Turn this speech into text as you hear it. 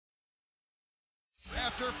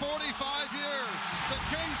After 45 years, the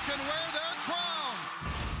Kings can wear their crown.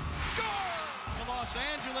 Score! The Los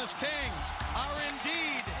Angeles Kings are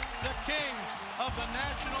indeed the kings of the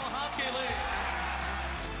National Hockey League.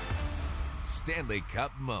 Stanley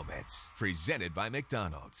Cup moments, presented by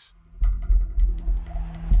McDonald's.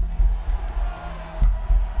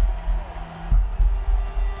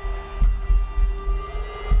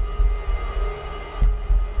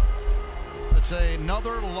 It's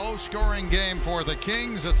another low-scoring game for the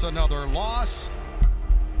Kings. It's another loss.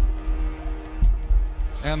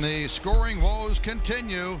 And the scoring woes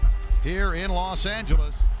continue here in Los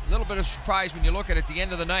Angeles. A little bit of surprise when you look at the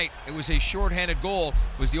end of the night. It was a shorthanded goal.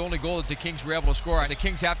 It was the only goal that the Kings were able to score. The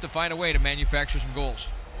Kings have to find a way to manufacture some goals.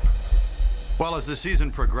 Well, as the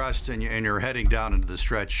season progressed and you're heading down into the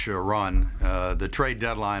stretch run, the trade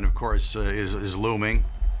deadline, of course, is looming.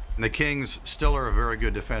 And the Kings still are a very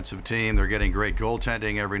good defensive team. They're getting great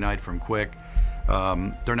goaltending every night from Quick.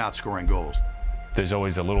 They're not scoring goals. There's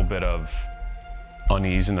always a little bit of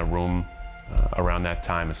unease in the room around that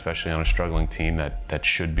time, especially on a struggling team that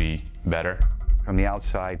should be better. From the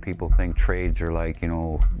outside, people think trades are like,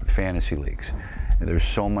 fantasy leagues. There's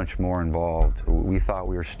so much more involved. We thought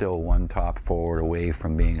we were still one top forward away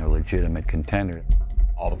from being a legitimate contender.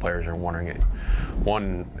 All the players are wondering,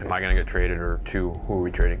 one, am I going to get traded, or two, who are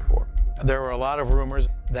we trading for? There were a lot of rumors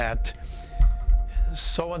that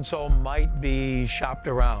so-and-so might be shopped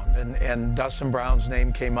around, and Dustin Brown's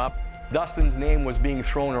name came up. Dustin's name was being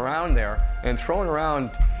thrown around there, and thrown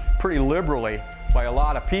around pretty liberally by a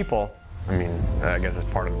lot of people. I mean, I guess it's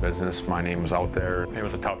part of the business. My name was out there. It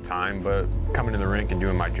was a tough time, but coming to the rink and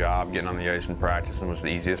doing my job, getting on the ice and practicing was the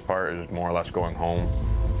easiest part. It was more or less going home.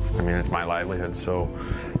 I mean, it's my livelihood, so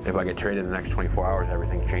if I get traded in the next 24 hours,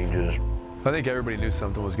 everything changes. I think everybody knew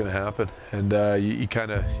something was going to happen, and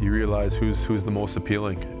you realize who's the most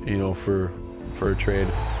appealing, for a trade.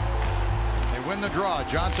 They win the draw.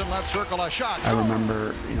 Johnson left circle, a shot. I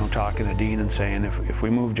remember, talking to Dean and saying, if we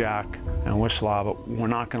move Jack and Wisław, we're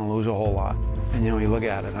not going to lose a whole lot. And you look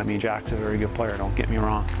at it. I mean, Jack's a very good player. Don't get me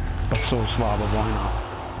wrong, but so is Slava. Why not?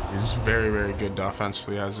 He's very, very good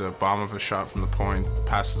offensively. Has a bomb of a shot from the point,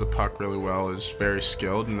 passes the puck really well, is very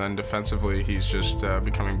skilled, and then defensively, he's just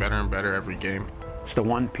becoming better and better every game. It's the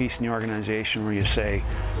one piece in the organization where you say,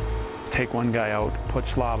 take one guy out, put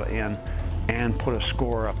Slava in, and put a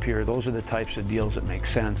scorer up here. Those are the types of deals that make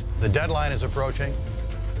sense. The deadline is approaching,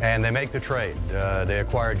 and they make the trade. They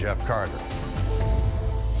acquire Jeff Carter.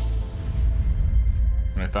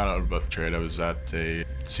 When I found out about the trade, I was at a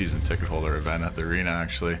season ticket holder event at the arena,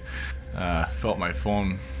 actually. Felt my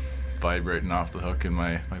phone vibrating off the hook in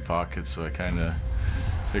my pocket, so I kind of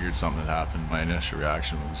figured something had happened. My initial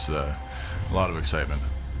reaction was a lot of excitement.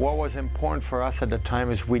 What was important for us at the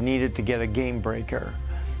time is we needed to get a game breaker.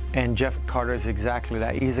 And Jeff Carter is exactly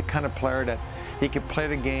that. He's the kind of player that he can play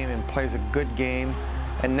the game and plays a good game,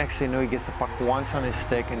 and next thing you know, he gets the puck once on his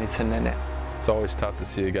stick and it's in the net. It's always tough to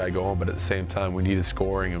see a guy going, but at the same time, we needed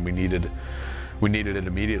scoring, and we needed it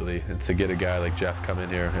immediately. And to get a guy like Jeff come in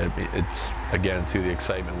here, it's again too, the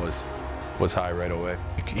excitement was high right away.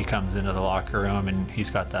 He comes into the locker room and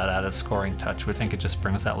he's got that added scoring touch. We think it just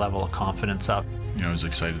brings that level of confidence up. I was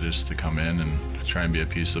excited just to come in and try and be a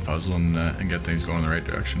piece of the puzzle and get things going in the right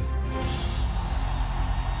direction.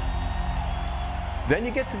 Then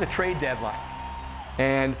you get to the trade deadline,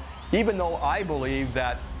 and even though I believe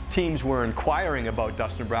that teams were inquiring about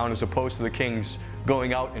Dustin Brown as opposed to the Kings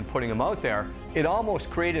going out and putting him out there, it almost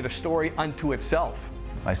created a story unto itself.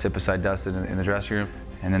 I sit beside Dustin in the dressing room,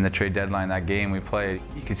 and then the trade deadline, that game we played,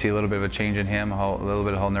 you could see a little bit of a change in him, a little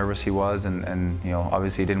bit of how nervous he was, and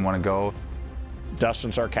obviously he didn't want to go.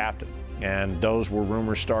 Dustin's our captain, and those were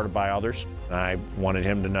rumors started by others. I wanted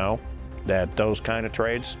him to know that those kind of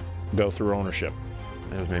trades go through ownership.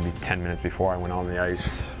 It was maybe 10 minutes before I went on the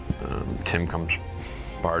ice. Tim comes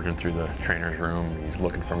barging through the trainer's room. He's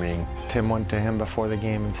looking for me. Tim went to him before the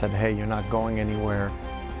game and said, hey, you're not going anywhere.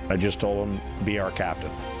 I just told him, be our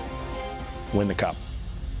captain. Win the cup.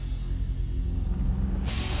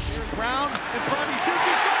 Here's Brown in front. He shoots.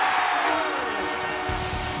 He scores!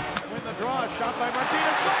 Win the draw. Shot by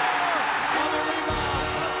Martinez. Score! On the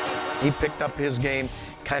rebound. He picked up his game,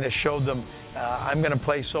 kind of showed them, I'm going to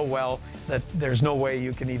play so well that there's no way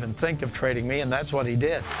you can even think of trading me, and that's what he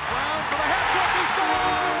did. Brown for the hat trick. He scores!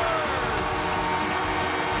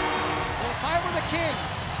 Well, if I were the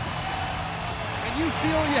Kings, and you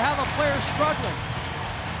feel you have a player struggling,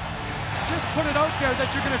 just put it out there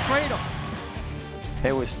that you're going to trade him.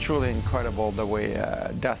 It was truly incredible the way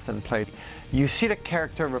Dustin played. You see the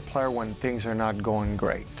character of a player when things are not going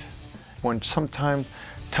great. When sometimes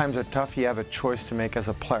times are tough, you have a choice to make as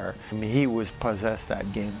a player. I mean, he was possessed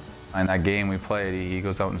that game. In that game we played, he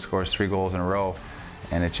goes out and scores 3 goals in a row,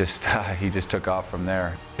 and it just he just took off from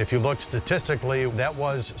there. If you look statistically, that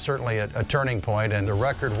was certainly a turning point, and the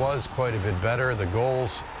record was quite a bit better. The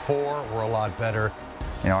goals for were a lot better.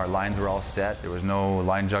 You know, our lines were all set. There was no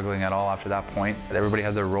line juggling at all after that point. Everybody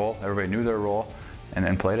had their role, everybody knew their role,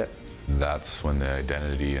 and played it. That's when the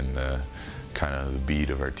identity and the kind of the beat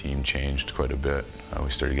of our team changed quite a bit. We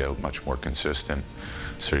started to get much more consistent,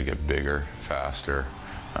 started to get bigger, faster,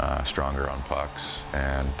 stronger on pucks,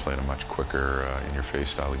 and played a much quicker in-your-face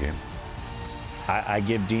style of game. I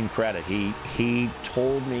give Dean credit. He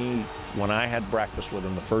told me when I had breakfast with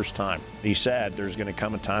him the first time, he said, there's going to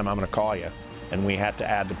come a time I'm going to call you, and we had to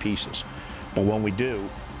add the pieces. But when we do,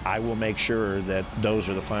 I will make sure that those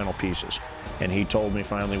are the final pieces. And he told me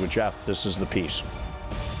finally with Jeff, this is the piece.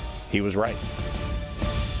 He was right.